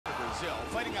Brazil,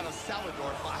 fighting out of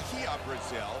Salvador, Bahia,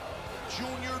 Brazil,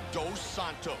 Junior dos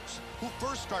Santos, who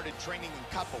first started training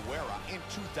in capoeira in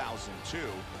 2002,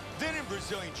 then in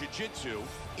Brazilian Jiu-Jitsu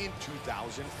in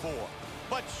 2004.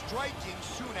 But striking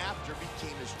soon after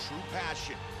became his true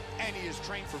passion, and he has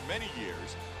trained for many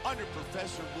years under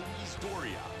Professor Luis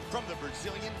Doria from the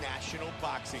Brazilian national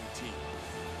boxing team.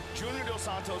 Junior dos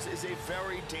Santos is a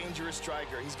very dangerous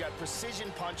striker. He's got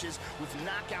precision punches with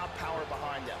knockout power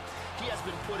behind him. He has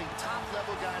been putting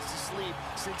top-level guys to sleep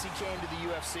since he came to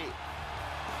the UFC.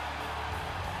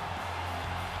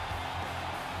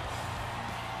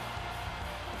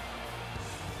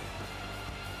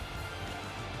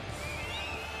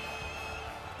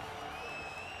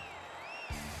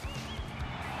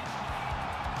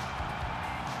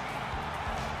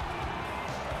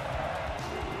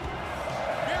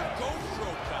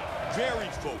 Very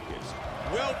focused,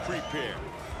 well prepared,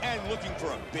 and looking for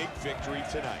a big victory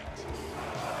tonight.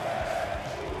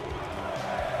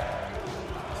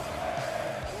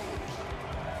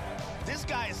 This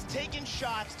guy is taking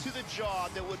shots to the jaw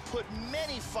that would put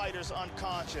many fighters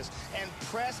unconscious and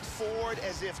pressed forward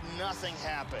as if nothing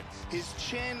happened. His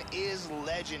chin is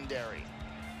legendary.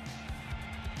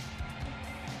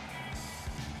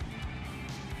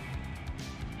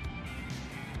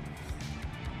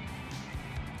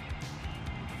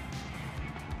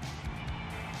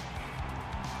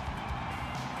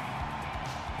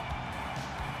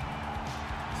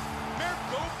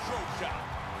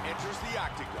 Enters the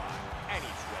octagon, and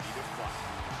he's ready to fight.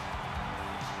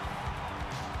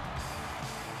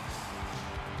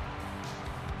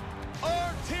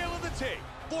 Our tale of the tape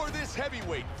for this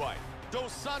heavyweight fight.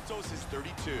 Dos Santos is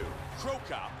 32.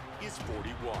 Krokop is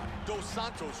 41. Dos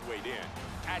Santos weighed in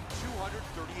at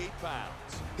 238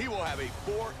 pounds. He will have a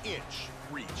 4-inch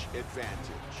reach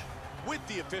advantage. With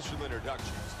the official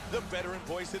introductions, the veteran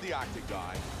voice of the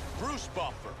octagon, Bruce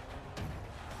Buffer.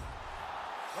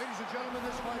 Ladies and gentlemen,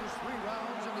 this fight is 3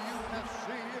 rounds in the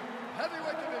UFC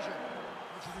heavyweight division.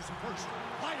 Introducing first,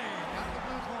 fighting out of the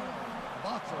blue corner,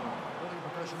 boxer, holding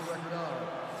a professional record of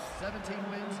 17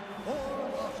 wins, 4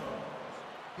 losses.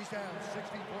 He stands 6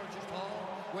 feet 4 inches tall,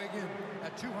 weighing in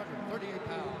at 238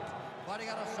 pounds. Fighting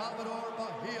out of Salvador,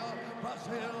 Bahia,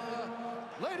 Brazil.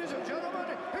 Ladies and gentlemen,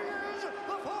 he is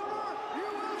the former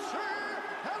UFC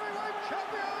heavyweight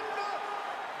champion,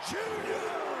 Junior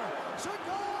dos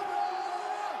Santos!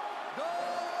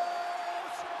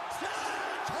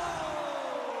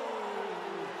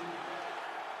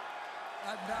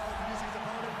 And now introducing his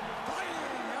opponent,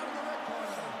 fighting out of the red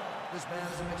corner. This man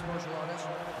is a mixed martial artist,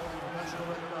 holding a professional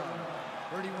record of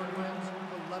 31 wins,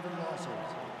 11 losses.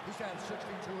 He stands 6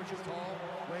 feet 2 inches tall,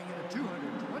 weighing in at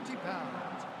 220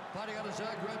 pounds. Fighting out of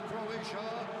Zagreb, Croatia,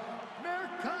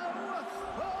 Mirko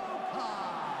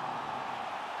Krokop.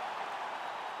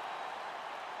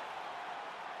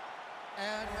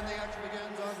 And when the action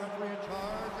begins, our referee in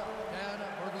charge, Dan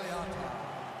Mergliata.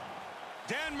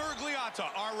 Dan Mergliata,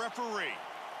 our referee.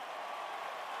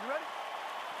 You ready?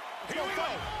 Here we go.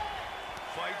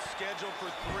 Fight scheduled for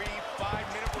 3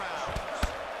 5-minute rounds.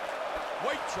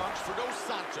 White trunks for Dos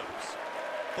Santos.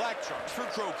 Black trunks for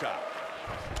Krokop.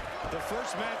 The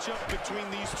first matchup between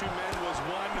these two men was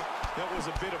one that was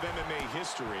a bit of MMA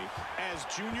history, as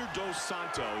Junior dos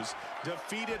Santos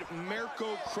defeated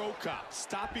Mirko Krokop,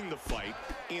 stopping the fight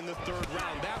in the 3rd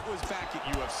round. That was back at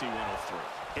UFC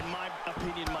 103. In my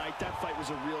opinion, Mike, that fight was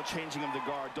a real changing of the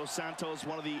guard. Dos Santos,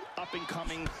 one of the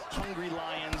up-and-coming hungry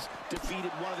lions,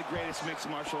 defeated one of the greatest mixed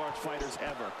martial arts fighters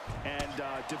ever, and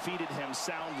defeated him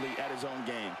soundly at his own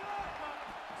game.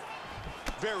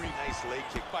 Very nice leg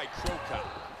kick by Krokop.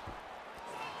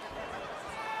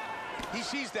 He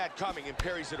sees that coming and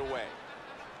parries it away.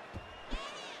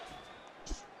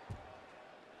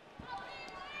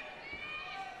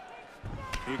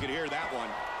 You can hear that one.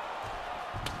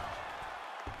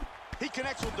 He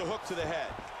connects with the hook to the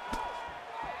head.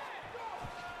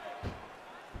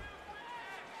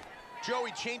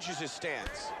 Joey changes his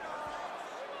stance.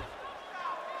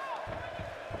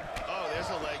 Oh, there's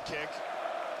a leg kick.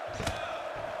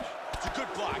 It's a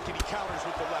good block, and he counters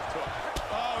with the left hook.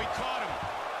 Oh, he caught him.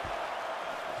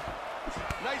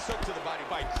 Nice hook to the body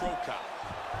by Krokop.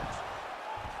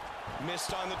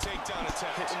 Missed on the takedown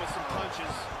attempt. Hit him with some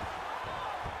punches.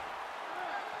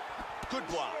 Good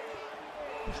block.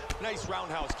 Nice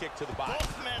roundhouse kick to the body.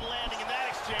 Both men landing in that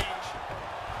exchange.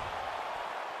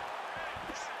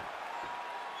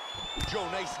 Joe,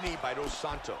 nice knee by Dos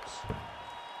Santos.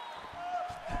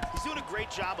 He's doing a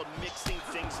great job of mixing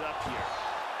things up here.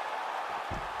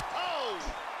 Oh!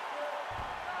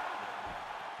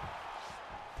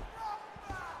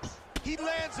 He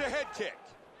lands a head kick.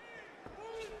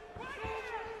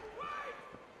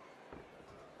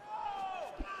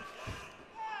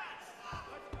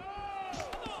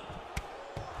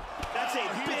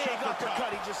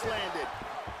 uppercut he just landed.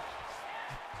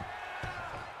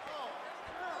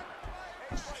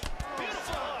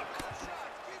 Beautiful hook.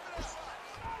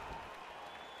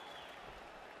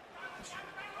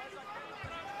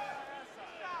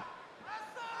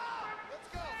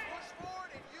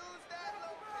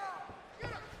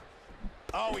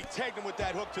 Oh, he tagged him with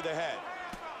that hook to the head.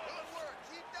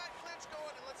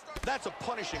 That's a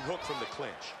punishing hook from the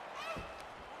clinch.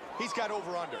 He's got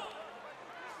over-under.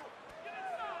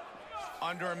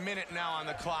 Under a minute now on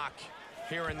the clock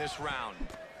here in this round.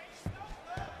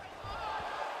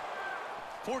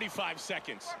 45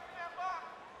 seconds.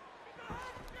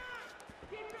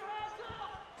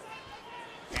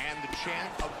 And the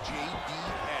chant of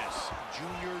JDS,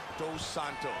 Junior Dos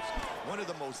Santos, one of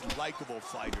the most likable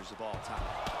fighters of all time.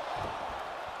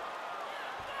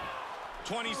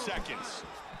 20 seconds.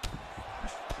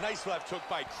 Nice left hook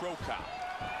by Crocop.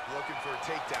 Looking for a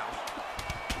takedown.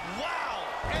 Wow!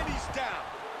 And he's down.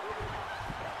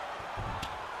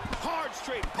 Hard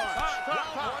straight punch.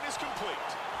 Round one is complete.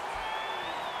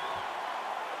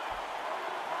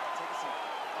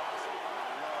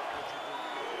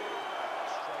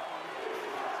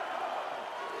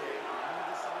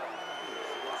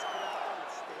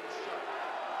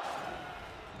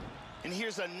 And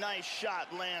here's a nice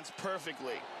shot, lands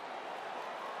perfectly.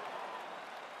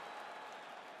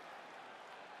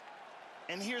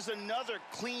 And here's another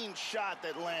clean shot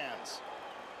that lands.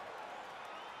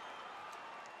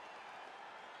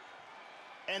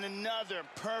 And another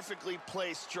perfectly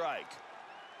placed strike.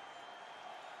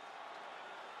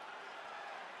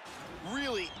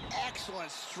 Really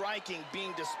excellent striking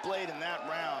being displayed in that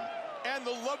round. And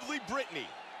the lovely Brittany.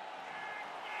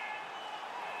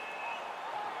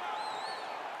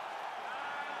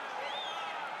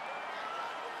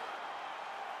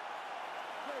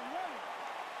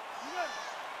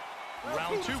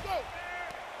 Round two.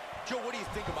 Joe, what do you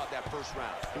think about that first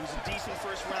round? It was a decent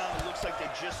first round. It looks like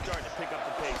they're just starting to pick up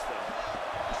the pace, though.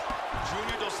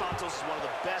 Junior Dos Santos is one of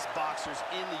the best boxers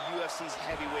in the UFC's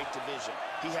heavyweight division.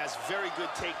 He has very good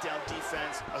takedown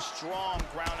defense, a strong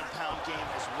ground and pound game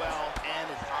as well, and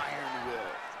an iron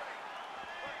will.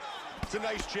 It's a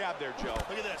nice jab there, Joe.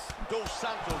 Look at this. Dos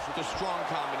Santos with a strong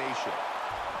combination.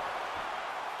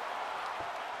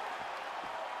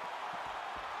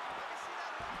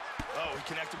 Oh, he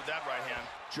connected with that right hand.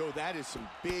 Joe, that is some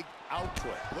big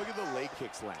output. Look at the leg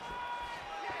kicks landing.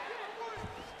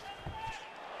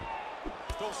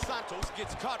 Dos Santos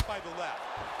gets caught by the left.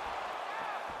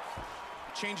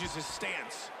 Changes his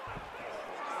stance.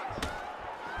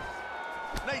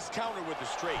 Nice counter with the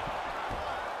straight.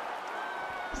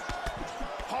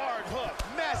 Hard hook.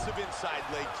 Massive inside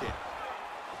leg kick.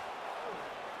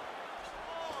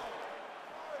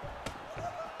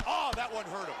 Oh, that one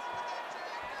hurt him.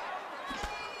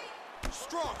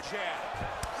 Strong jab.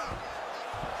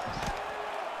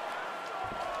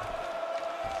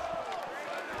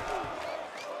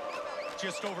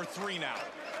 Just over 3 now.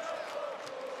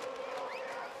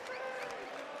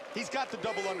 He's got the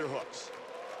double underhooks.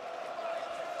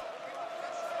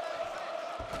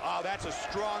 Oh, that's a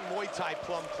strong Muay Thai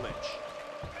plum clinch.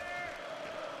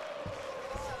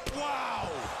 Wow!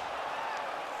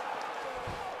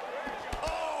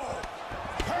 Oh!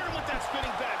 Hurt him with that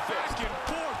spinning back fist. Back and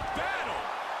forth battle.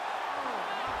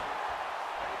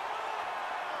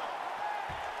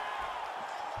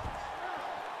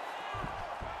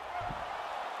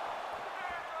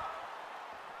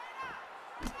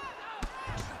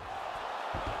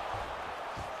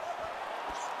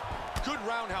 Good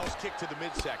roundhouse kick to the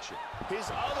midsection.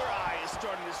 His other eye is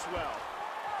starting to swell.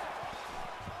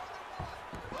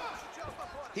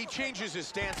 He changes his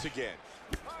stance again.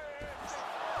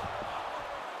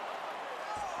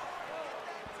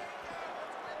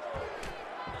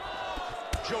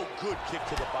 Joe, good kick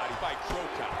to the body by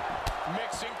Crocop.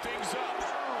 Mixing things up.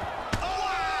 Oh!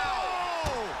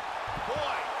 Wow!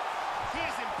 Boy,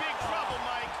 he's in big trouble,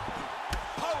 Mike.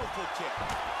 Powerful kick.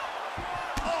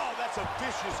 Oh, that's a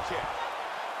vicious kick.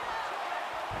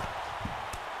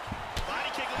 Body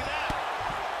kick, look at that.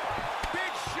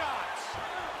 Big shots.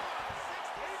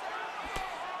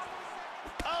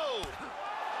 Oh!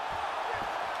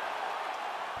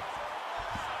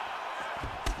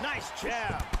 Nice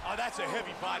jab. Oh, that's a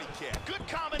heavy body kick. Good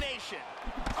combination.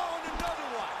 Oh, and another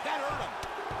one. That hurt him.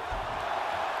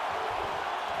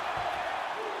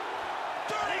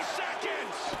 30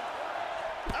 seconds.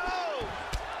 Oh!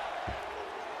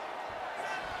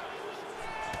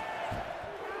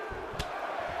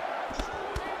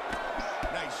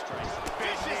 Nice strike.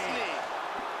 Vicious knee.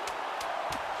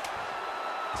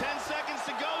 10 seconds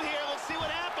to go here. Let's see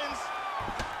what happens.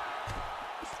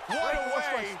 What a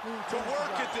way to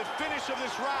work at the finish of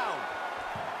this round.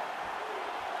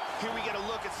 Here we get a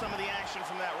look at some of the action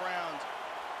from that round.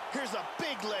 Here's a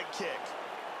big leg kick.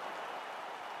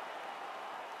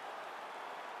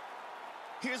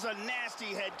 Here's a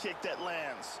nasty head kick that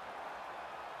lands.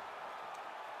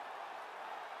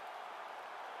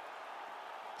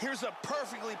 Here's a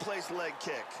perfectly placed leg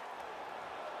kick.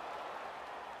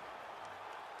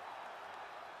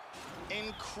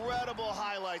 Incredible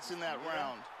highlights in that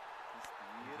round.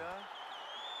 Respira.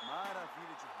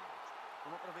 Maravilha de round.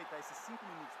 Vamos aproveitar esses 5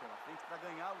 minutos pela frente para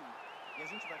ganhar a luta. E a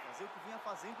gente vai fazer o que vinha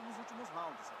fazendo nos últimos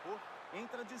rounds, sacou?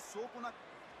 Entra de soco na...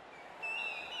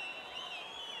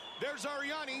 There's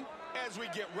Ariani as we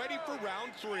get ready for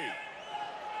round 3.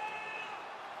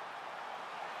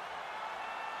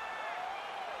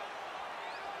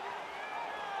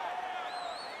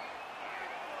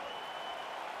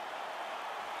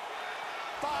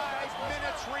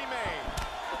 Minutes remain.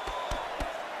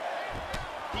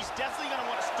 He's definitely going to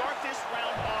want to start this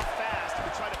round off fast to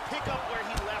try to pick up where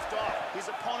he left off. His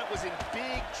opponent was in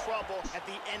big trouble at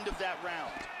the end of that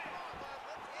round.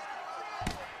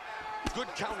 Good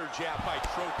counter jab by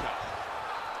Croca.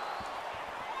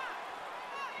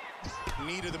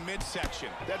 Knee to the midsection.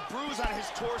 That bruise on his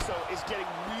torso is getting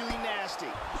really nasty.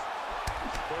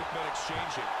 Both men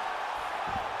exchanging.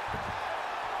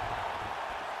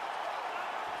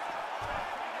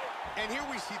 And here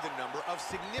we see the number of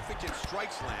significant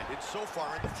strikes landed so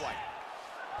far in the fight.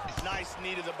 Nice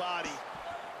knee to the body.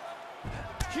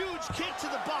 Huge kick to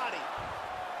the body.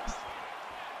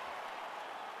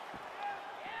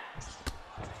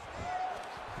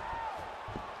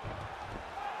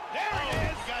 There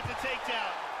it is. Got the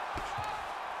takedown.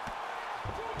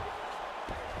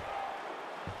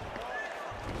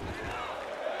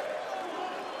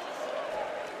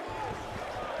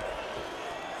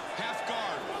 Half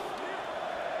guard.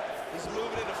 He's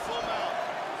moving into full mount.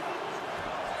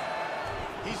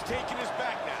 He's taking his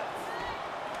back now.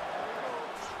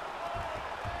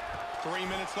 3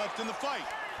 minutes left in the fight.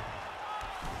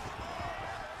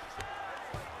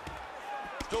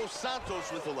 Dos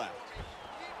Santos with the left.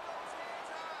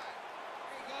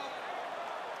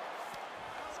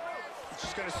 He's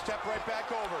just going to step right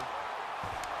back over.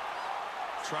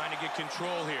 Trying to get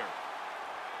control here.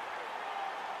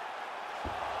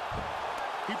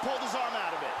 He pulled his arm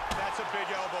out of it. That's a big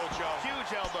elbow, Joe.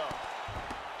 Huge elbow.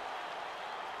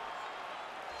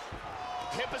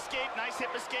 Hip escape, nice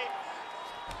hip escape.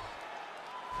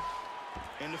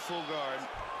 Into full guard.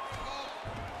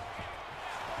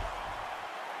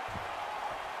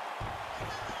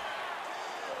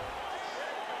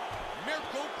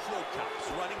 Mirko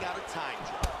Crocop's running out of time,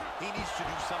 Joe. He needs to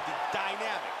do something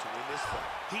dynamic to win this fight.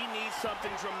 He needs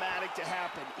something dramatic to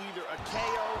happen. Either a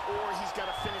KO or he's got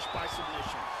to finish by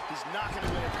submission. He's not going to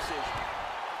win a decision.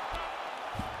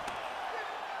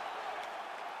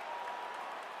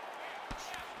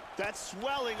 That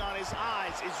swelling on his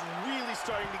eyes is really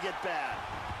starting to get bad.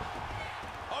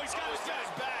 Oh, he's got his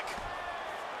back.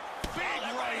 Big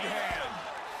right hand.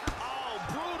 Oh,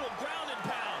 brutal ground and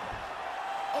pound.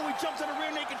 Oh, he jumps on a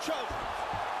rear naked choke.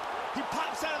 He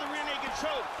pops out of the rear naked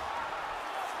choke.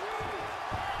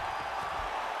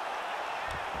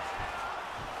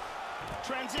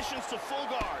 Transitions to full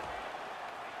guard.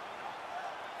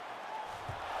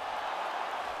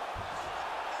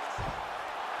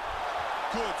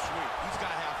 Good sweep. He's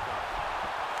got half guard.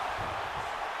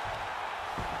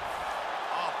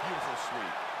 Oh, beautiful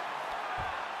sweep.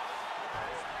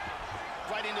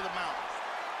 Right into the mount.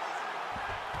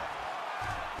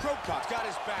 Crocop's got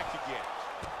his back again.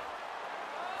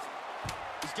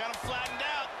 He's got him flattened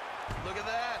out. Look at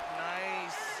that.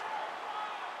 Nice.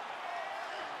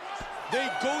 They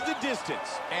go the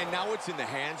distance, and now it's in the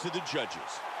hands of the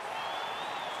judges.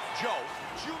 Joe,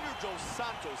 Junior Dos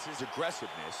Santos'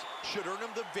 aggressiveness should earn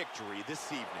him the victory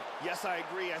this evening. Yes, I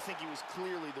agree. I think he was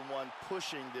clearly the one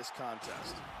pushing this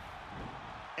contest.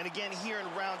 And again, here in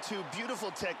round 2,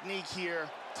 beautiful technique here.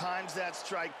 Times that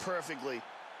strike perfectly.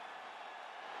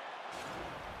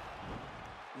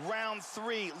 Round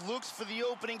 3, looks for the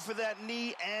opening for that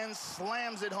knee and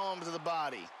slams it home to the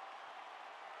body.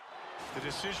 The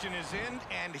decision is in,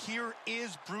 and here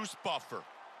is Bruce Buffer.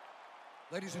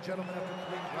 Ladies and gentlemen, after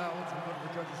 3 rounds, we go to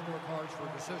the judges' scorecards for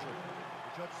a decision.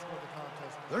 The judges scored the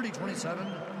contest 30-27,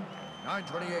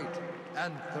 9-28,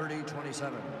 and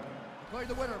 30-27. Declared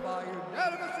the winner by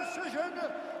unanimous decision,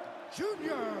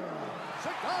 Junior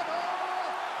Cigano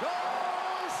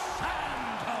Dos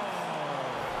Santos.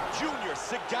 Junior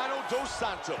Cigano Dos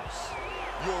Santos,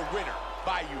 your winner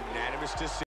by unanimous decision.